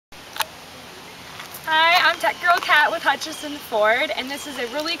Hi, I'm TechGrl Kat with Hutcheson Ford, and this is a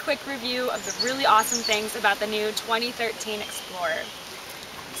really quick review of the really awesome things about the new 2013 Explorer.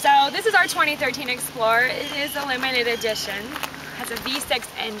 So this is our 2013 Explorer. It is a limited edition. It has a V6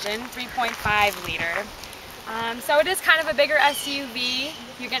 engine, 3.5 liter. So it is kind of a bigger SUV.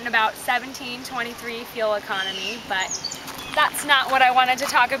 You're getting about 1723 fuel economy, but that's not what I wanted to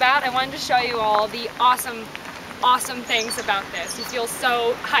talk about. I wanted to show you all the awesome things about this. It feels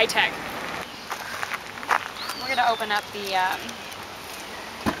so high-tech. We're going to open up the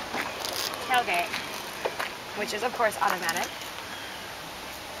tailgate, which is of course automatic.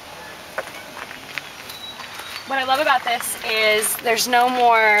 What I love about this is there's no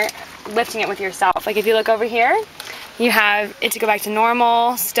more lifting it with yourself. Like if you look over here, you have it to go back to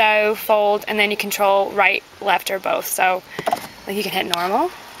normal, stow, fold, and then you control right, left, or both. So like you can hit normal.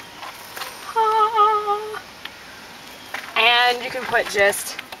 And you can put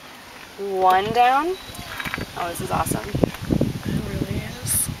just one down. Oh, this is awesome. It really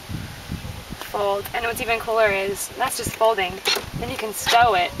is. Fold. And what's even cooler is that's just folding. Then you can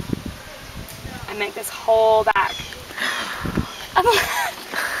stow it and make this whole back.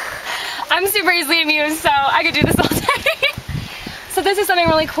 I'm super easily amused, so I could do this all day. So this is something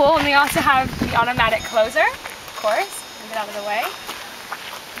really cool, and we also have the automatic closer, of course. Get out of the way.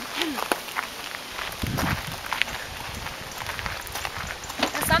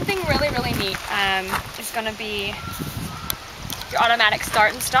 Something really neat is going to be your automatic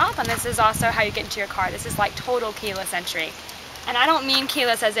start and stop, and this is also how you get into your car. This is like total keyless entry. And I don't mean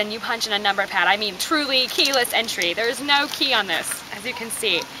keyless as in you punch in a number pad. I mean truly keyless entry. There is no key on this, as you can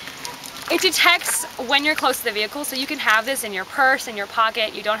see. It detects when you're close to the vehicle, so you can have this in your purse, in your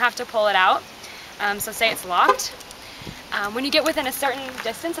pocket. You don't have to pull it out. So say it's locked. When you get within a certain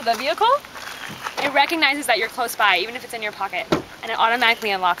distance of the vehicle, it recognizes that you're close by, even if it's in your pocket, and it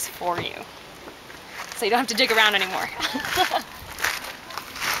automatically unlocks for you. So you don't have to dig around anymore.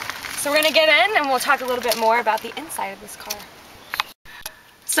 So we're going to get in and we'll talk a little bit more about the inside of this car.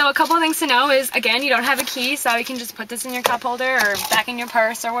 So a couple of things to know is, again, you don't have a key, so you can just put this in your cup holder or back in your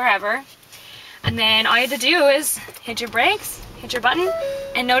purse or wherever. And then all you have to do is hit your brakes, hit your button,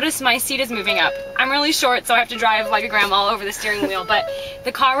 and notice my seat is moving up. I'm really short, so I have to drive like a grandma over the steering wheel, but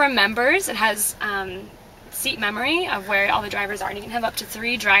the car remembers. It has seat memory of where all the drivers are, and you can have up to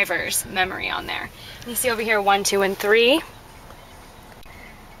 3 drivers memory on there. And you see over here 1, 2, and 3.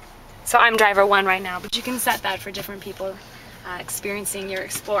 So I'm driver 1 right now, but you can set that for different people experiencing your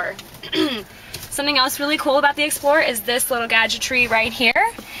Explorer. Something else really cool about the Explorer is this little gadgetry right here.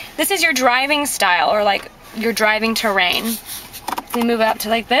 This is your driving style, or like your driving terrain. If we move it up to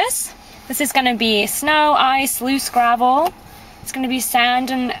like this, this is going to be snow, ice, loose gravel. It's going to be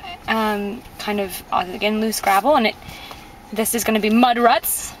sand and kind of, again, loose gravel. And this is going to be mud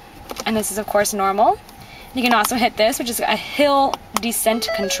ruts. And this is, of course, normal. You can also hit this, which is a hill descent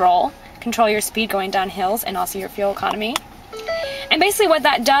control. Control your speed going down hills and also your fuel economy. And basically what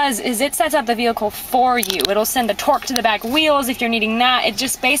that does is it sets up the vehicle for you. It'll send a torque to the back wheels if you're needing that. It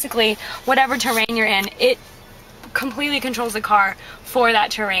just basically, whatever terrain you're in, it completely controls the car for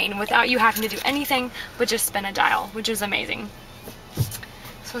that terrain without you having to do anything but just spin a dial, which is amazing.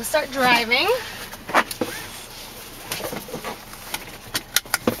 So we'll start driving.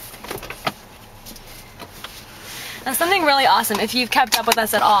 Now something really awesome, if you've kept up with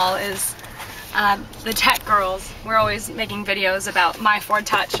us at all, is the Tech Girls. We're always making videos about My Ford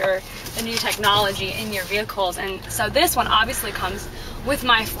Touch or the new technology in your vehicles, and so this one obviously comes with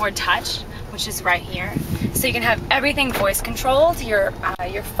My Ford Touch, which is right here. So you can have everything voice controlled. Your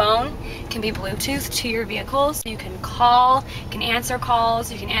phone can be Bluetooth to your vehicle, so you can call, you can answer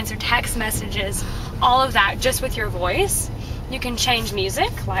calls, you can answer text messages, all of that just with your voice. You can change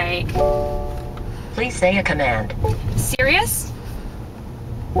music, like please say a command. Sirius.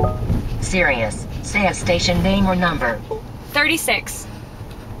 Sirius, say a station name or number. 36.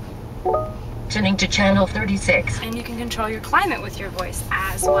 Tuning to channel 36. And you can control your climate with your voice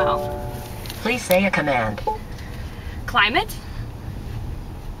as well. Please say a command. Climate.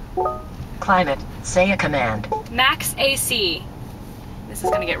 Climate, say a command. Max AC. This is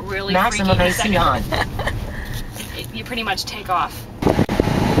going to get really Maximum freaky AC on. You pretty much take off.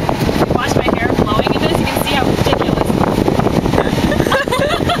 Watch my hair blowing in this, you can see how ridiculous.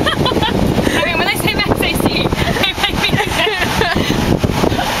 I mean, when I say max AC,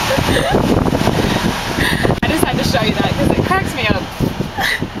 I just had to show you that because it cracks me up.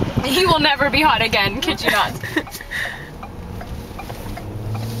 He will never be hot again, kid you not.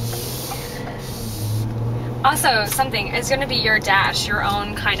 Also, something is going to be your dash, your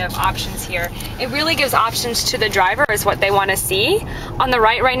own kind of options here. It really gives options to the driver as what they want to see. On the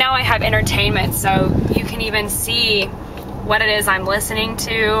right now I have entertainment, so you can even see what it is I'm listening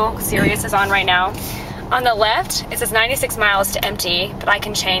to. Sirius is on right now. On the left, it says 96 miles to empty, but I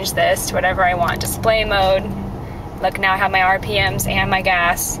can change this to whatever I want. Display mode. Look, now I have my RPMs and my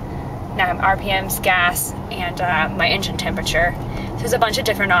gas. Now I have RPMs, gas, and my engine temperature. So there's a bunch of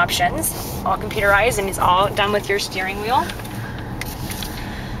different options, all computerized, and it's all done with your steering wheel.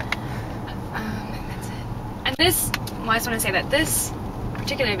 That's it. And this, well, I just want to say that this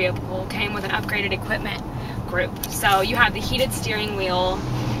particular vehicle came with an upgraded equipment group. So you have the heated steering wheel,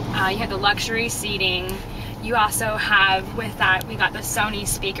 you have the luxury seating. You also have, with that, we got the Sony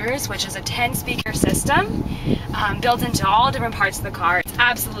speakers, which is a 10-speaker system built into all different parts of the car. It's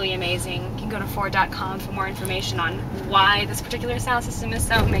absolutely amazing. You can go to Ford.com for more information on why this particular sound system is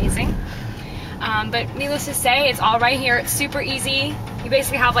so amazing. But needless to say, it's all right here. It's super easy. You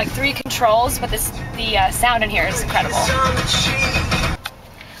basically have like 3 controls, but the sound in here is incredible.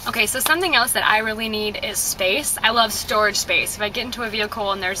 Okay, so something else that I really need is space. I love storage space. If I get into a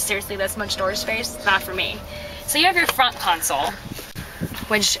vehicle and there's seriously this much storage space, it's not for me. So you have your front console,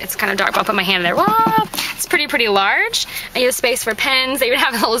 which it's kind of dark, but I'll put my hand in there. Whoa! It's pretty large. And you have space for pens. They even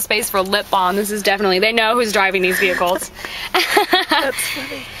have a little space for lip balm. This is definitely, they know who's driving these vehicles. That's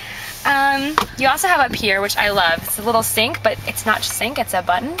funny. You also have up here, which I love. It's a little sink, but it's not just sink, it's a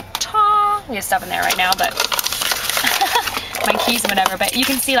button. Ta! We have stuff in there right now, but my keys and whatever, but you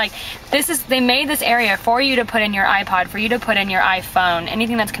can see like this is, they made this area for you to put in your iPod, for you to put in your iPhone,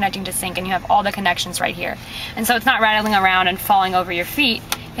 anything that's connecting to sync, and you have all the connections right here. And so it's not rattling around and falling over your feet.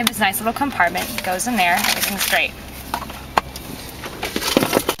 You have this nice little compartment, it goes in there, everything's great.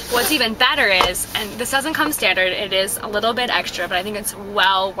 What's even better is, and this doesn't come standard, it is a little bit extra, but I think it's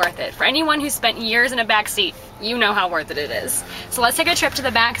well worth it. For anyone who's spent years in a back seat, you know how worth it is. So let's take a trip to the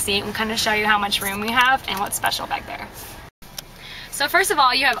back seat and kind of show you how much room we have and what's special back there. So first of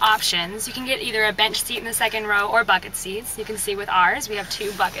all, you have options. You can get either a bench seat in the second row or bucket seats. You can see with ours, we have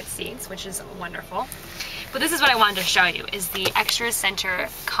 2 bucket seats, which is wonderful. But this is what I wanted to show you, is the extra center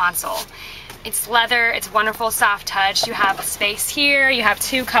console. It's leather, it's wonderful soft touch. You have space here, you have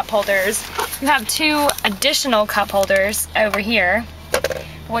 2 cup holders. You have 2 additional cup holders over here. But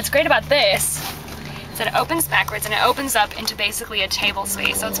what's great about this is that it opens backwards and it opens up into basically a table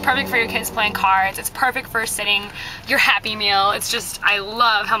space. So it's perfect for your kids playing cards, it's perfect for sitting your Happy Meal. It's just, I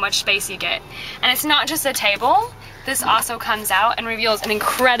love how much space you get. And it's not just a table, this also comes out and reveals an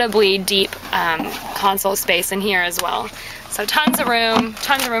incredibly deep console space in here as well. So tons of room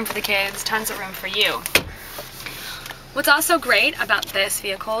for the kids, tons of room for you. What's also great about this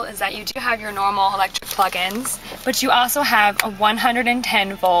vehicle is that you do have your normal electric plug-ins, but you also have a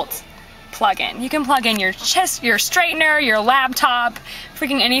 110-volt plug-in. You can plug in your straightener, your laptop,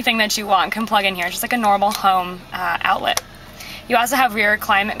 freaking anything that you want can plug in here, just like a normal home outlet. You also have rear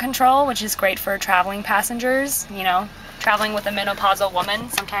climate control, which is great for traveling passengers. You know, traveling with a menopausal woman,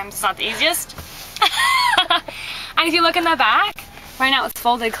 sometimes it's not the easiest. And if you look in the back, right now it's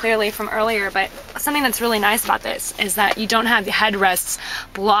folded clearly from earlier, but something that's really nice about this is that you don't have the headrests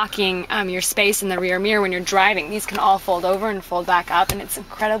blocking your space in the rear mirror when you're driving. These can all fold over and fold back up, and it's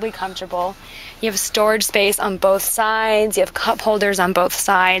incredibly comfortable. You have storage space on both sides, you have cup holders on both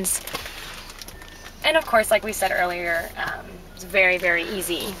sides. And of course, like we said earlier, it's very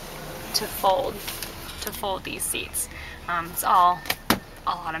easy to fold these seats. It's all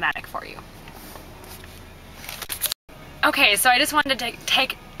automatic for you. Okay, so I just wanted to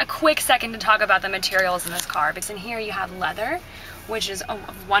take a quick second to talk about the materials in this car, because in here you have leather, which is of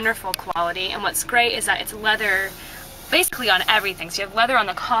wonderful quality, and what's great is that it's leather basically on everything. So you have leather on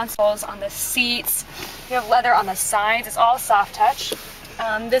the consoles, on the seats, you have leather on the sides, it's all soft touch.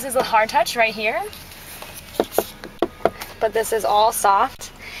 This is a hard touch right here, but this is all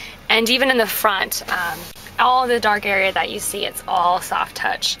soft. And even in the front, all the dark area that you see, it's all soft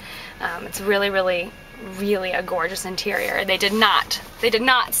touch. It's really a gorgeous interior. They did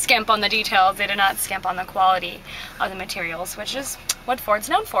not skimp on the details, they did not skimp on the quality of the materials, which is what Ford's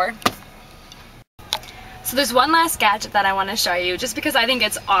known for. So there's one last gadget that I want to show you, just because I think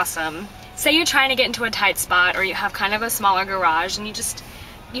it's awesome. Say you're trying to get into a tight spot, or you have kind of a smaller garage, and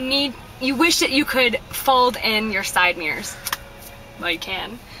you wish that you could fold in your side mirrors. Well, you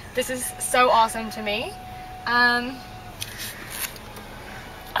can. This is so awesome to me.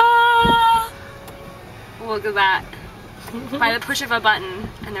 Look at that. By the push of a button,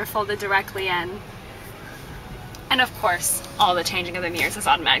 and they're folded directly in. And of course, all the changing of the mirrors is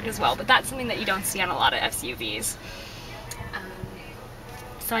automatic as well, but that's something that you don't see on a lot of SUVs.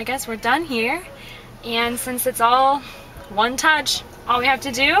 So I guess we're done here. And since it's all one touch, all we have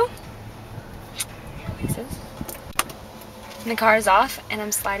to do is, and the car is off and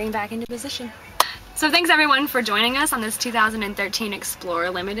I'm sliding back into position. So thanks everyone for joining us on this 2013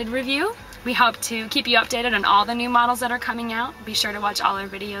 Explorer Limited review. We hope to keep you updated on all the new models that are coming out. Be sure to watch all our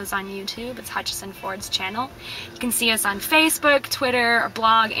videos on YouTube. It's Hutcheson Ford's channel. You can see us on Facebook, Twitter, our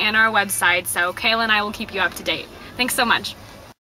blog, and our website. So Kayla and I will keep you up to date. Thanks so much.